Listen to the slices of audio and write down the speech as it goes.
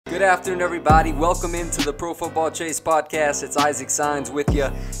Good afternoon, everybody. Welcome into the Pro Football Chase podcast. It's Isaac Saenz with you.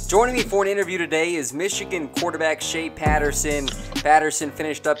 Joining me for an interview today is Michigan quarterback Shea Patterson. Patterson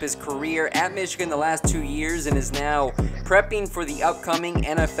finished up his career at Michigan the last 2 years and is now prepping for the upcoming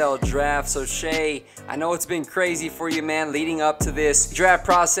NFL draft. So Shea, I know it's been crazy for you, man, leading up to this draft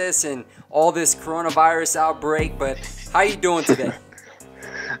process and all this coronavirus outbreak, but how you doing today?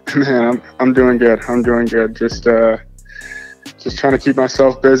 Man, I'm doing good. Just trying to keep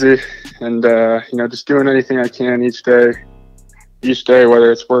myself busy and, just doing anything I can each day,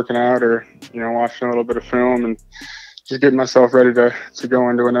 whether it's working out or, watching a little bit of film and just getting myself ready to go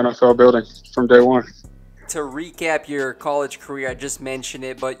into an NFL building from day one. To recap your college career, I just mentioned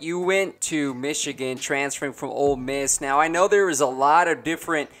it, but you went to Michigan transferring from Ole Miss. Now, I know there was a lot of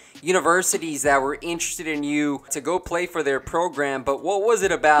different universities that were interested in you to go play for their program, but what was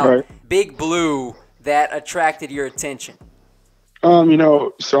it about Big Blue that attracted your attention?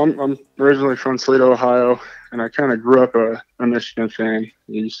 So I'm originally from Toledo, Ohio, and I kind of grew up a Michigan fan.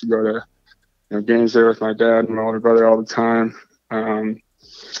 I used to go to games there with my dad and my older brother all the time.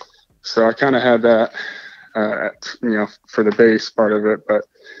 So I kind of had that, for the base part of it. But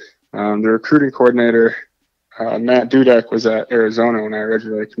the recruiting coordinator, Matt Dudek, was at Arizona when I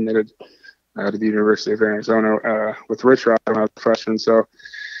originally committed to the University of Arizona with Rich Rod when I was a freshman. So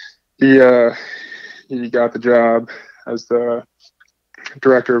he got the job as the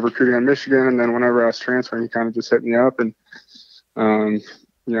director of recruiting on Michigan, and then whenever I was transferring, he kind of just hit me up and I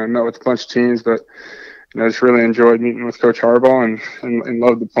met with a bunch of teams, but I just really enjoyed meeting with Coach Harbaugh and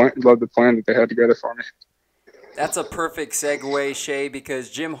loved the plan that they had together for me. That's a perfect segue, Shea, because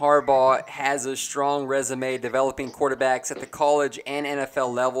Jim Harbaugh has a strong resume developing quarterbacks at the college and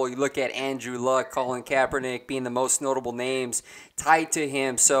NFL level. You look at Andrew Luck, Colin Kaepernick being the most notable names tied to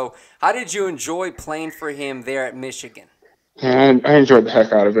him. So how did you enjoy playing for him there at Michigan? And I enjoyed the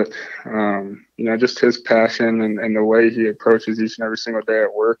heck out of it. Just his passion and the way he approaches each and every single day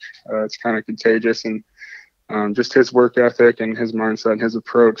at work. It's kind of contagious, and just his work ethic and his mindset and his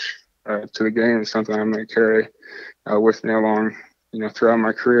approach to the game is something I'm going to carry with me along, throughout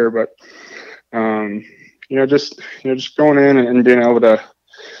my career. But, just going in and being able to,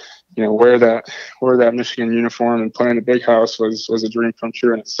 wear that Michigan uniform and play in the big house was a dream come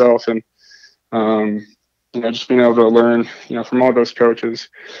true in itself. And, just being able to learn, from all those coaches,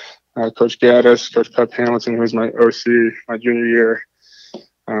 Coach Gaddis, Coach Pep Hamilton, who was my OC my junior year,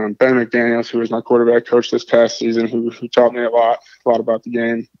 Ben McDaniels, who was my quarterback coach this past season, who taught me a lot about the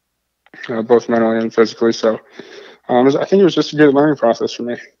game, both mentally and physically. So I think it was just a good learning process for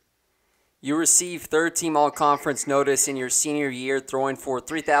me. You received third-team all-conference notice in your senior year, throwing for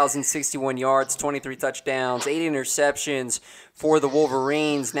 3,061 yards, 23 touchdowns, 8 interceptions for the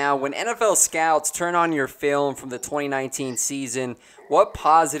Wolverines. Now, when NFL scouts turn on your film from the 2019 season, what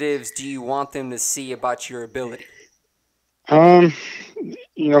positives do you want them to see about your ability?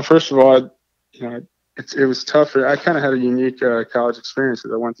 First of all, it was tough. I kind of had a unique college experience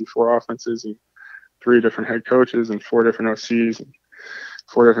because I went through 4 offenses and 3 different head coaches and 4 different OCs and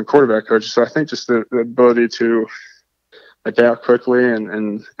 4 different quarterback coaches. So I think just the ability to adapt quickly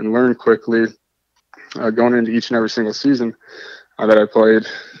and learn quickly going into each and every single season that I played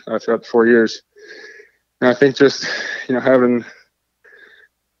throughout the 4 years. And I think just, having,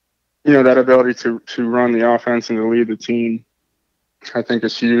 that ability to run the offense and to lead the team, I think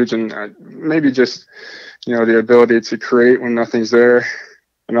is huge. And maybe just, the ability to create when nothing's there,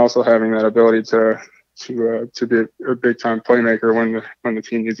 and also having that ability to be a big-time playmaker when the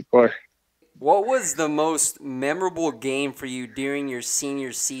team needs to play. What was the most memorable game for you during your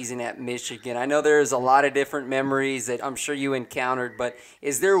senior season at Michigan? I know there's a lot of different memories that I'm sure you encountered, but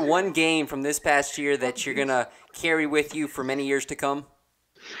is there one game from this past year that you're going to carry with you for many years to come?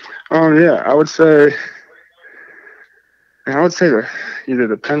 Yeah, I would say either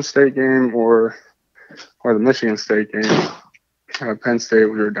the Penn State game or the Michigan State game. Penn State,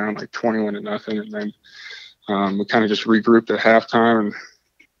 we were down like 21-0, and then we kind of just regrouped at halftime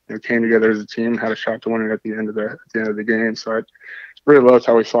and came together as a team, had a shot to win it at the end of the game. So I really loved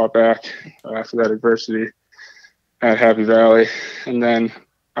how we fought back after that adversity at Happy Valley. And then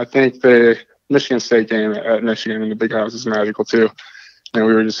I think the Michigan State game at Michigan in the big house is magical too. We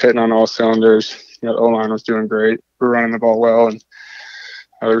were just hitting on all cylinders. The O-line was doing great. We were running the ball well, and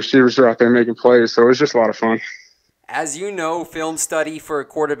the receivers were out there making plays. So it was just a lot of fun. As you know, film study for a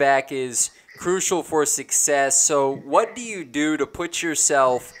quarterback is crucial for success. So what do you do to put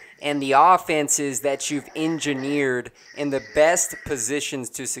yourself and the offenses that you've engineered in the best positions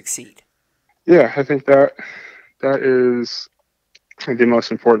to succeed? Yeah, I think that is the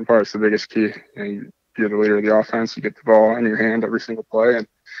most important part. It's the biggest key. You're the leader of the offense. You get the ball in your hand every single play, and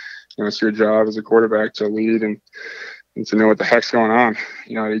it's your job as a quarterback to lead and to know what the heck's going on,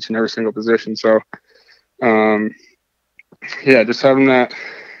 at each and every single position. So, just having that,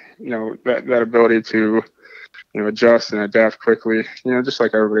 that ability to, adjust and adapt quickly, just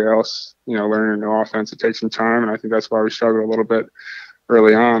like everybody else, learning a new offense, it takes some time. And I think that's why we struggled a little bit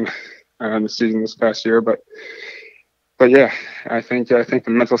early on in the season this past year. But yeah, I think the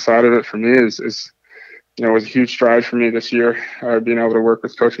mental side of it for me is was a huge stride for me this year, being able to work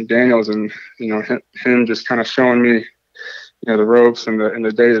with Coach McDaniels and, him just kind of showing me, the ropes and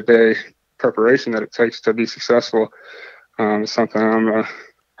the day-to-day preparation that it takes to be successful is something I'm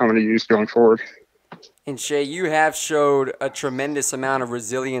going to use going forward. And Shea, you have showed a tremendous amount of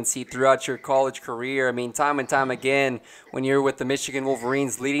resiliency throughout your college career. I mean, time and time again, when you're with the Michigan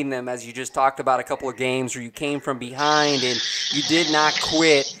Wolverines, leading them, as you just talked about, a couple of games where you came from behind and you did not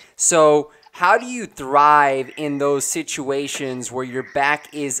quit. So how do you thrive in those situations where your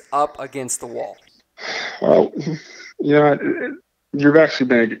back is up against the wall? Well, you're actually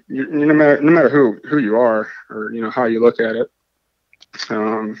big. No matter who you are, or how you look at it.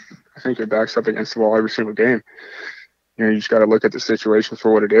 I think your back's up against the wall every single game. You just got to look at the situation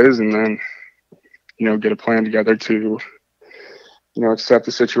for what it is, and then get a plan together to accept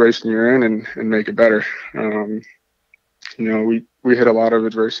the situation you're in and make it better. We hit a lot of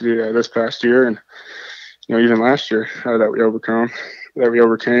adversity this past year, and even last year that we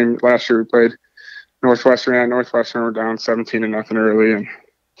overcame. Last year we played Northwestern. At Northwestern, we're down 17-0 early, and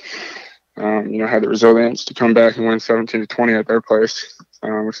had the resilience to come back and win 17-20 at their place,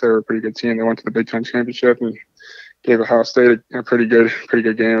 which they were a pretty good team. They went to the Big Ten championship and gave Ohio State a pretty good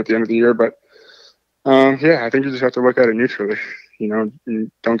game at the end of the year. But I think you just have to look at it neutrally. You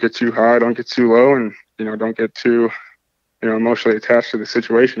don't get too high, don't get too low, and don't get too emotionally attached to the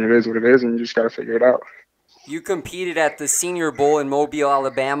situation. It is what it is, and you just got to figure it out. You competed at the Senior Bowl in Mobile,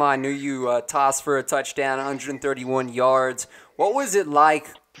 Alabama. I knew you tossed for a touchdown, 131 yards. What was it like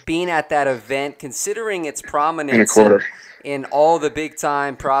being at that event, considering its prominence in all the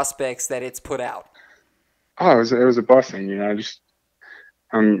big-time prospects that it's put out? Oh, it was a blessing.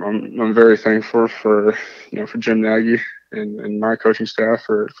 I'm very thankful for Jim Nagy and my coaching staff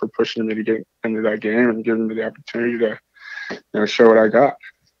for pushing me to get into that game and giving me the opportunity to show what I got.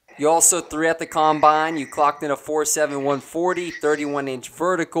 You also threw at the combine. You clocked in a 4.7 140, 31-inch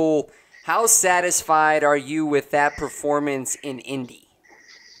vertical. How satisfied are you with that performance in Indy?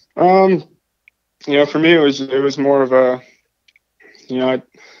 For me, it was more of a, I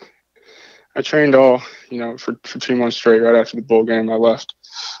trained all, for 2 months straight. Right after the bowl game, I left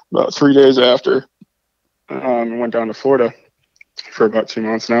about 3 days after. And went down to Florida for about 2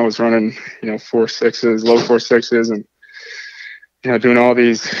 months, and I was running, 4.6s, low 4.6s, and doing all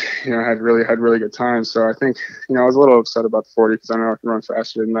these, I had really good times. So I think, I was a little upset about the 40 because I know I can run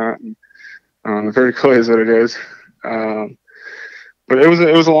faster than that. And vertically is what it is. But it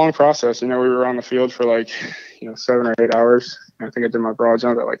was a long process. We were on the field for 7 or 8 hours. I think I did my broad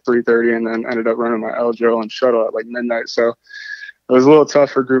jump at 3:30 and then ended up running my L drill and shuttle at midnight. So it was a little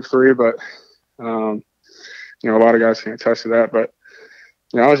tough for group 3, but, a lot of guys can attest to that. But,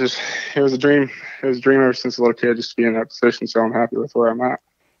 it was a dream. It was a dream ever since a little kid just to be in that position. So I'm happy with where I'm at.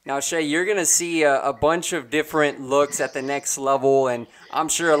 Now, Shea, you're going to see a bunch of different looks at the next level, and I'm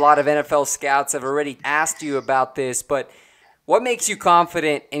sure a lot of NFL scouts have already asked you about this, but what makes you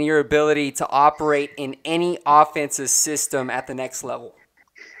confident in your ability to operate in any offensive system at the next level?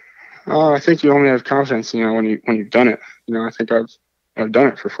 I think you only have confidence, when you've done it. I think I've done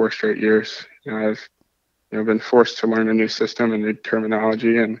it for 4 straight years. I've been forced to learn a new system and new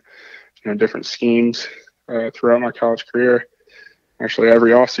terminology and different schemes throughout my college career. Actually,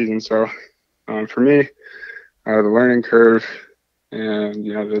 every offseason. So for me, the learning curve and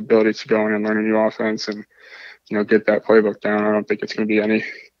the ability to go in and learn a new offense and get that playbook down, I don't think it's going to be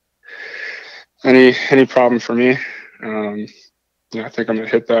any problem for me. I think I'm going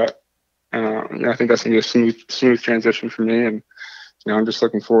to hit that. I think that's going to be a smooth transition for me, and I'm just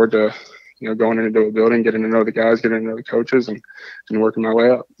looking forward to going into a building, getting to know the guys, getting to know the coaches, and working my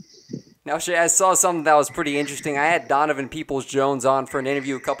way up. Now, Shea, I saw something that was pretty interesting. I had Donovan Peoples-Jones on for an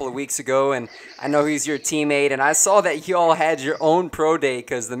interview a couple of weeks ago, and I know he's your teammate, and I saw that you all had your own pro day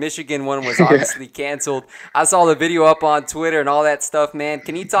because the Michigan one was obviously canceled. I saw the video up on Twitter and all that stuff, man.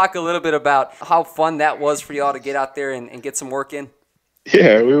 Can you talk a little bit about how fun that was for y'all to get out there and get some work in?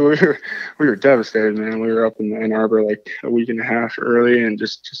 Yeah, we were devastated, man. We were up in Ann Arbor a week and a half early and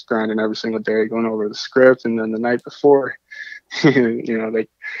just grinding every single day, going over the script, and then the night before, they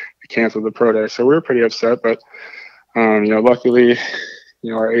canceled the pro day. So we were pretty upset, but, luckily,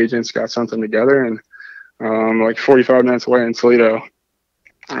 our agents got something together, and 45 minutes away in Toledo,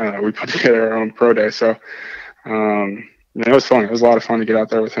 we put together our own pro day. So it was fun. It was a lot of fun to get out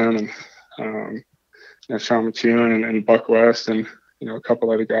there with him and Sean McEwen and Buck West and a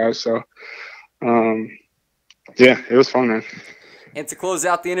couple other guys. So it was fun, man. And to close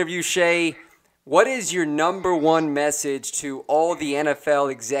out the interview, Shea, what is your number one message to all the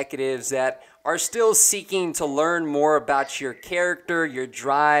NFL executives that are still seeking to learn more about your character, your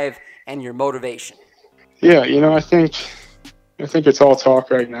drive, and your motivation? Yeah, I think it's all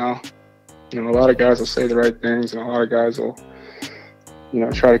talk right now. A lot of guys will say the right things, and a lot of guys will,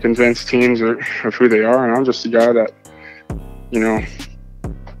 try to convince teams of who they are. And I'm just a guy that, I'm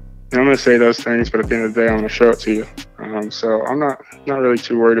going to say those things, but at the end of the day, I'm going to show it to you. So I'm not really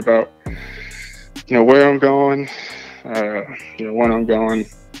too worried about, where I'm going, when I'm going.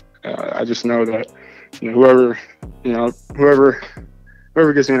 I just know that, whoever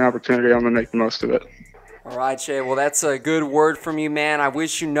gives me an opportunity, I'm going to make the most of it. All right, Shea. Well, that's a good word from you, man. I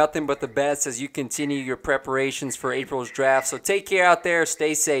wish you nothing but the best as you continue your preparations for April's draft. So take care out there.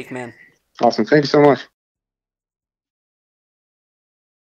 Stay safe, man. Awesome. Thank you so much.